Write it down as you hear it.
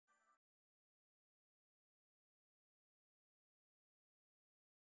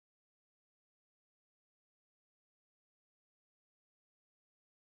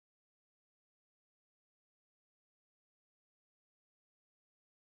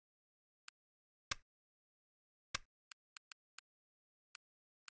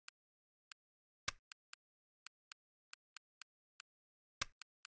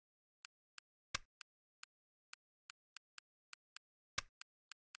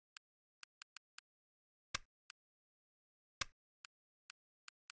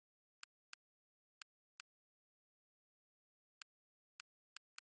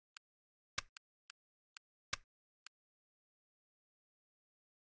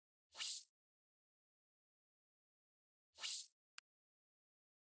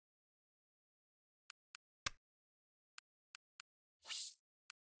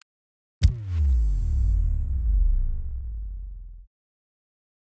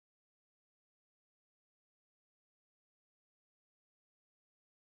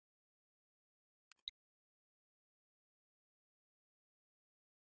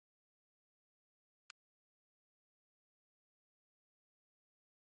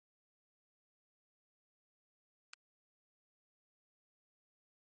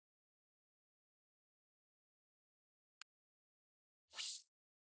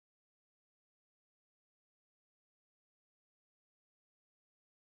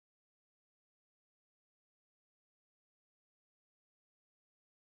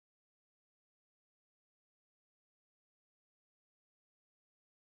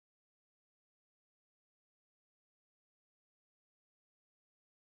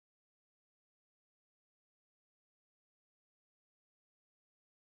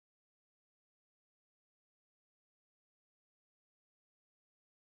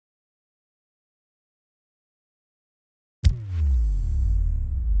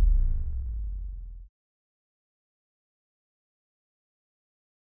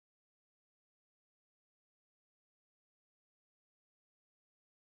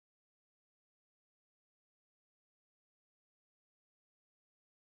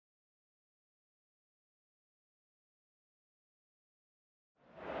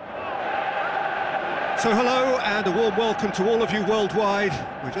So hello and a warm welcome to all of you worldwide.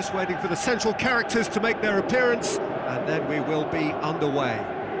 We're just waiting for the central characters to make their appearance and then we will be underway.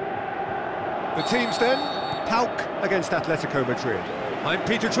 The teams then, PAOK against Atletico Madrid. I'm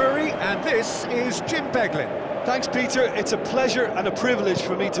Peter Drury and this is Jim Beglin. Thanks, Peter. It's a pleasure and a privilege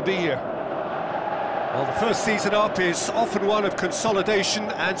for me to be here. Well, the first season up is often one of consolidation,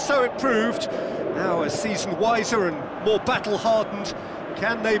 and so it proved. Now a season wiser and more battle-hardened,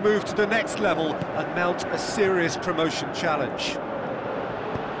 can they move to the next level and mount a serious promotion challenge?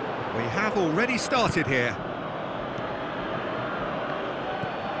 We have already started here.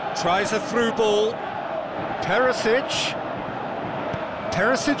 Tries a through ball. Perisic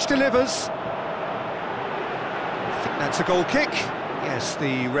delivers. I think that's a goal kick. Yes,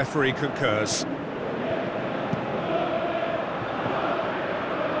 the referee concurs.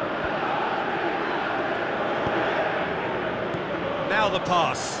 Now the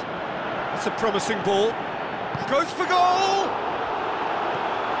pass. That's a promising ball. Goes for goal!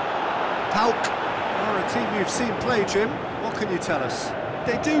 PAOK are a team you've seen play, Jim. What can you tell us?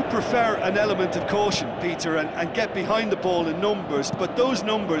 They do prefer an element of caution, Peter, and get behind the ball in numbers, but those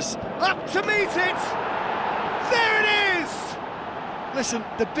numbers... Up to meet it! There it is! Listen,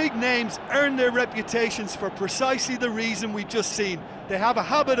 the big names earn their reputations for precisely the reason we've just seen. They have a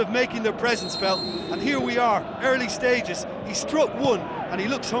habit of making their presence felt, and here we are, early stages. He struck one, and he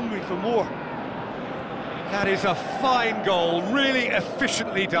looks hungry for more. That is a fine goal, really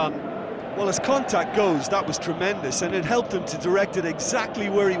efficiently done. Well, as contact goes, that was tremendous, and it helped him to direct it exactly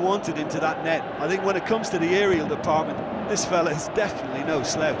where he wanted into that net. I think when it comes to the aerial department, this fella is definitely no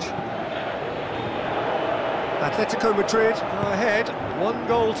slouch. Atletico Madrid go ahead, 1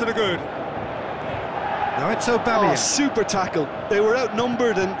 goal to the good. Now it's Aubameyang. Oh, super tackle. They were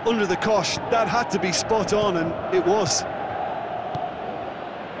outnumbered and under the cosh. That had to be spot on, and it was.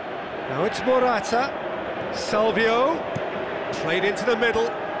 Now it's Morata. Salvio. Played into the middle.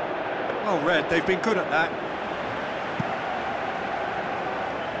 Oh, Red, they've been good at that.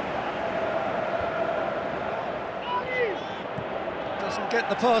 Doesn't get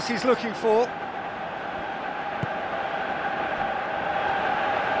the pass he's looking for.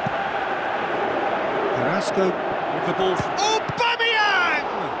 Carrasco with the ball. Aubameyang!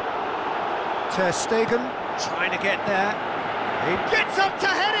 Ter Stegen trying to get there. He gets up to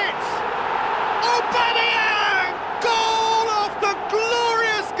head it! Aubameyang! Goal of the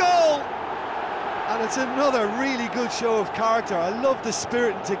glorious goal! And it's another really good show of character. I love the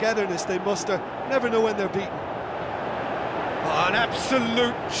spirit and togetherness they muster. Never know when they're beaten. Oh, an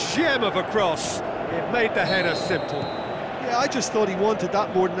absolute gem of a cross. It made the header simple. Yeah, I just thought he wanted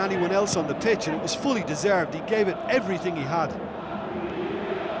that more than anyone else on the pitch, and it was fully deserved. He gave it everything he had.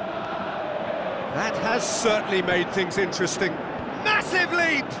 That has certainly made things interesting. Massive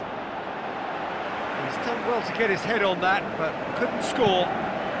leap! He's done well to get his head on that, but couldn't score.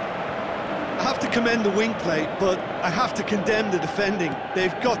 I have to commend the wing play, but I have to condemn the defending.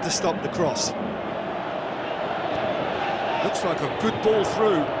 They've got to stop the cross. Looks like a good ball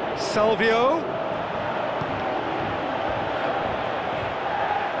through. Salvio.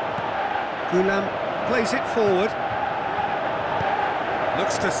 Goulam plays it forward.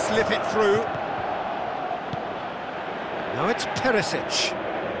 Looks to slip it through. Now it's Perisic.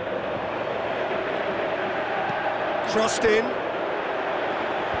 Crossed in.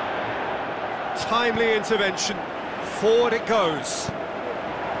 Timely intervention. Forward it goes.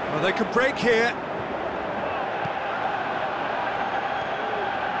 Well, they could break here.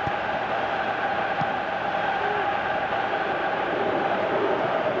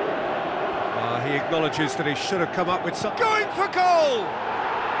 He acknowledges that he should have come up with some... Going for goal!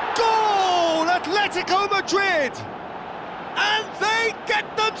 Goal! Atletico Madrid! And they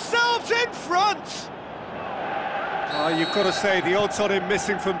get themselves in front! You've got to say, the odds on him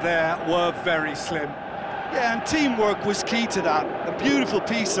missing from there were very slim. Yeah, and teamwork was key to that. A beautiful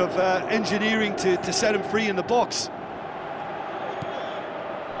piece of engineering to set him free in the box.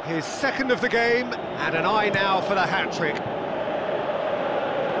 His second of the game, and an eye now for the hat-trick.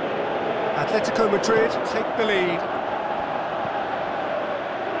 Atletico Madrid take the lead.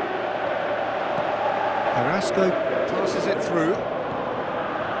 Carrasco passes it through.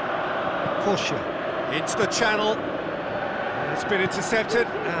 Korsha into the channel. It's been intercepted,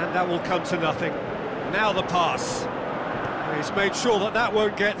 and that will come to nothing. Now the pass. He's made sure that that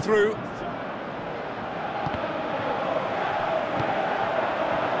won't get through.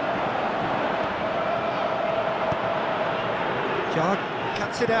 Yard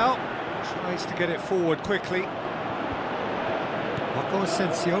cuts it out. Tries to get it forward quickly. Marco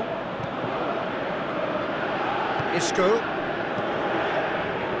Asensio. Isco.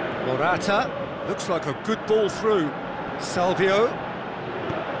 Morata. Looks like a good ball through. Salvio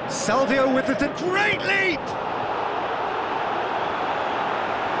with the great leap!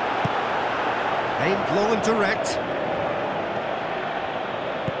 Aimed long and direct.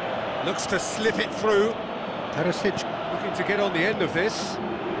 Looks to slip it through. Perisic looking to get on the end of this.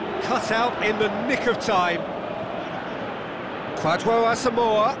 Cut out in the nick of time. Kwadwo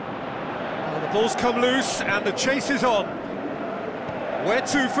Asamoah. Oh, the ball's come loose and the chase is on. Where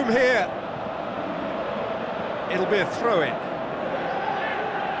to from here? It'll be a throw-in.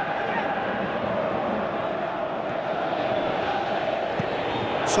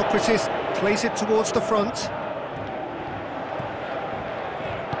 Socrates plays it towards the front.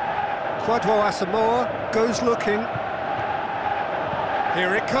 Kwadwo Asamoah goes looking.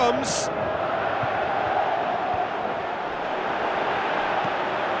 Here it comes.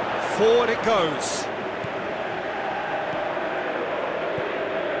 Forward it goes.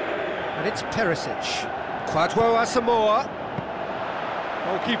 And it's Perisic. Kwadwo Asamoah.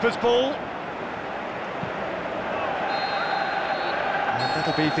 Goalkeeper's ball. And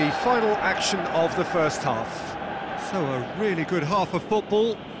that'll be the final action of the first half. So a really good half of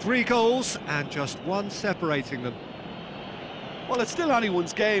football, 3 goals and just 1 separating them. Well, it's still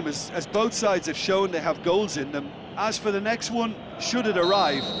anyone's game, as both sides have shown they have goals in them. As for the next one, should it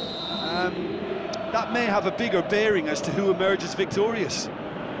arrive, that may have a bigger bearing as to who emerges victorious.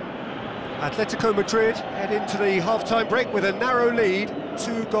 Atletico Madrid head into the half-time break with a narrow lead,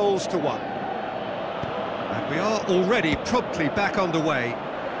 2 goals to 1. And we are already promptly back underway.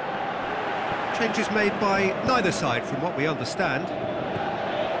 Changes made by neither side from what we understand.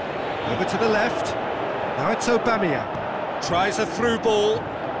 Over to the left. Now it's Aubameyang. Tries a through ball.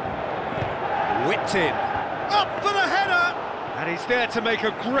 Whipped in. Up for the header! And he's there to make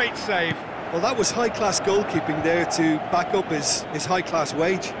a great save. Well, that was high-class goalkeeping there to back up his high-class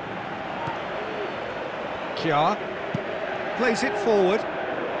wage. Kjaer plays it forward.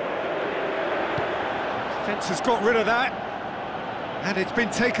 Defence has got rid of that. And it's been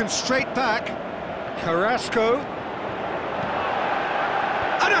taken straight back. Carrasco.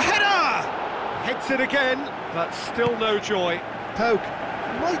 And a header! Heads it again, but still no joy. Pauk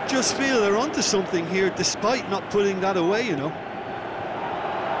might just feel they're onto something here, despite not putting that away, you know.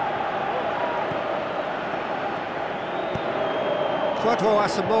 Kwadwo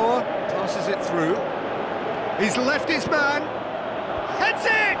Asamoah passes it through. He's left his man. Heads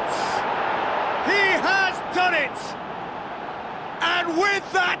it! He has done it! And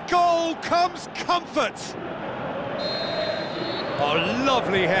with that goal comes comfort. A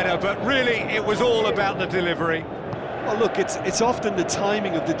lovely header, but really it was all about the delivery. Well, look, it's often the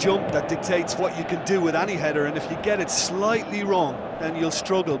timing of the jump that dictates what you can do with any header, and if you get it slightly wrong, then you'll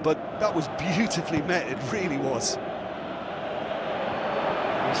struggle, but that was beautifully met, it really was.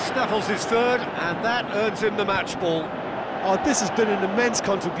 He snaffles his third, and that earns him the match ball. Oh, this has been an immense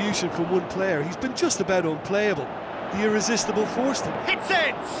contribution from one player. He's been just about unplayable. The irresistible force him. Hits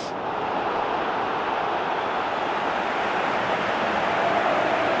it!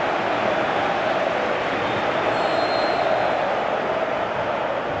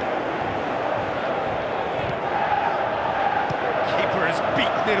 Keeper has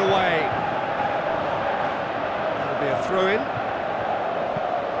beaten it away. That'll be a throw-in.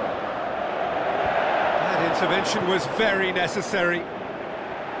 That intervention was very necessary.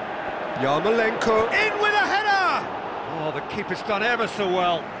 Yarmolenko in with a header! Oh, the keeper's done ever so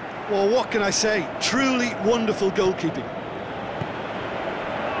well. Well, what can I say? Truly wonderful goalkeeping.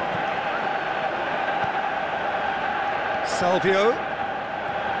 Salvio.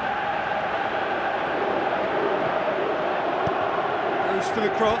 Goes for the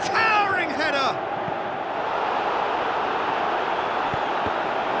cross. Towering header!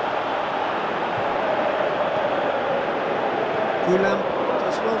 Goulam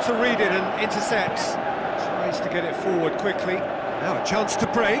does well to read it and intercepts. Tries to get it forward quickly. Now a chance to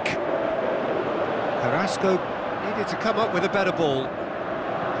break. Carrasco needed to come up with a better ball.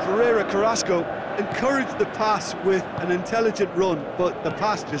 Ferreira Carrasco encouraged the pass with an intelligent run, but the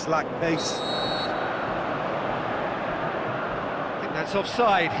pass just lacked pace. I think that's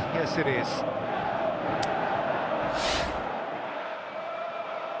offside. Yes, it is.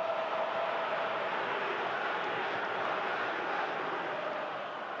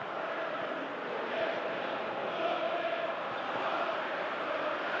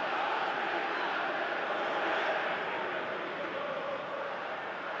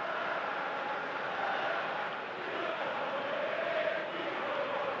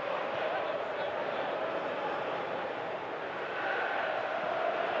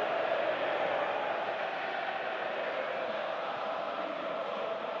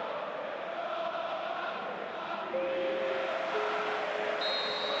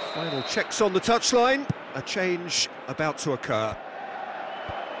 Final checks on the touchline. A change about to occur.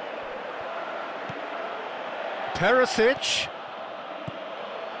 Perisic.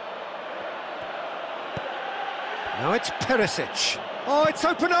 Now it's Perisic. Oh, it's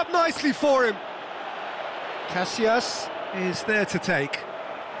opened up nicely for him. Casillas is there to take.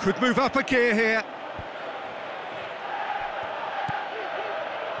 Could move up a gear here.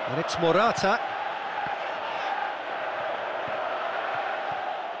 And it's Morata.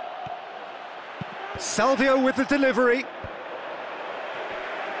 Salvio with the delivery.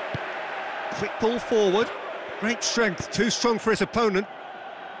 Quick ball forward. Great strength, too strong for his opponent.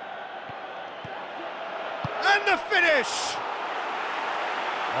 And the finish!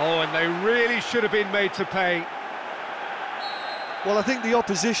 Oh, and they really should have been made to pay. Well, I think the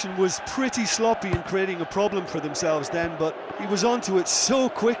opposition was pretty sloppy in creating a problem for themselves then, but he was onto it so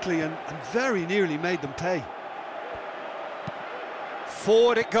quickly and very nearly made them pay.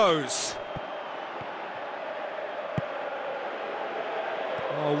 Forward it goes.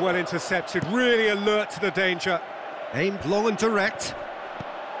 Oh, well intercepted, really alert to the danger. Aimed long and direct.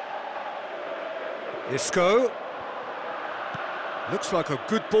 Isco. Looks like a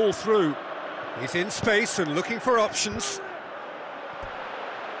good ball through. He's in space and looking for options.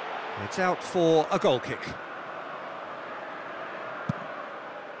 It's out for a goal kick.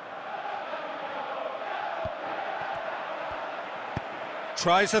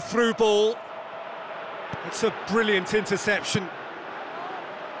 Tries a through ball. It's a brilliant interception.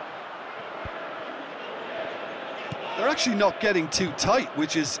 They're actually not getting too tight,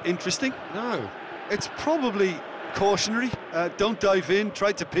 which is interesting. No. It's probably cautionary. Don't dive in,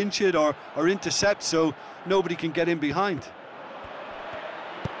 try to pinch it or intercept so nobody can get in behind.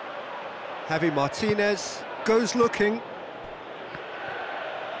 Javi Martinez goes looking.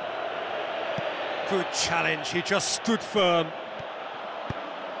 Good challenge, he just stood firm.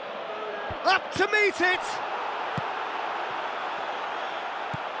 Up to meet it!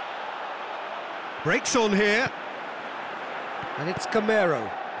 Breaks on here. And it's Gamero,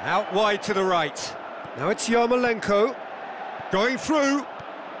 out wide to the right. Now it's Yarmolenko, going through.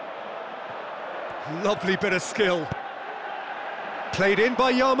 Lovely bit of skill. Played in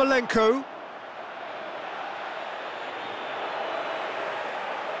by Yarmolenko.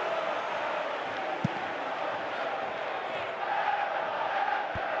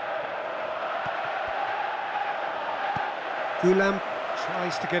 Gulam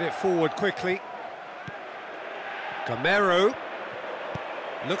tries to get it forward quickly. Gamero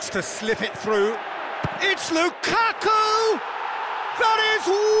looks to slip it through. It's Lukaku! That is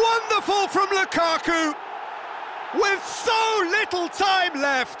wonderful from Lukaku! With so little time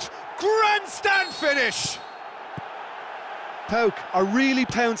left, grandstand finish! PAOK are really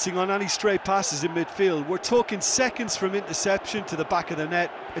pouncing on any stray passes in midfield. We're talking seconds from interception to the back of the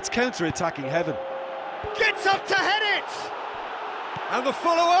net. It's counter-attacking heaven. Gets up to head it! And the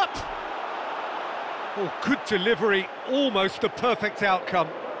follow-up. Oh, good delivery, almost the perfect outcome.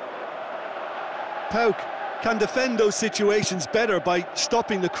 PAOK can defend those situations better by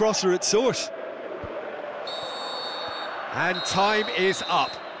stopping the crosser at source. And time is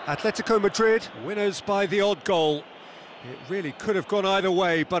up. Atletico Madrid winners by the odd goal. It really could have gone either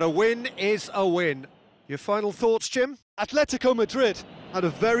way, but a win is a win. Your final thoughts, Jim? Atletico Madrid had a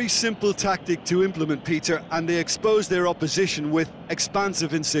very simple tactic to implement, Peter, and they exposed their opposition with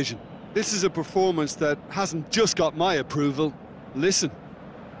expansive incision. This is a performance that hasn't just got my approval. Listen.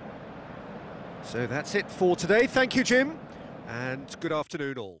 So that's it for today. Thank you, Jim, and good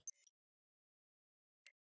afternoon all.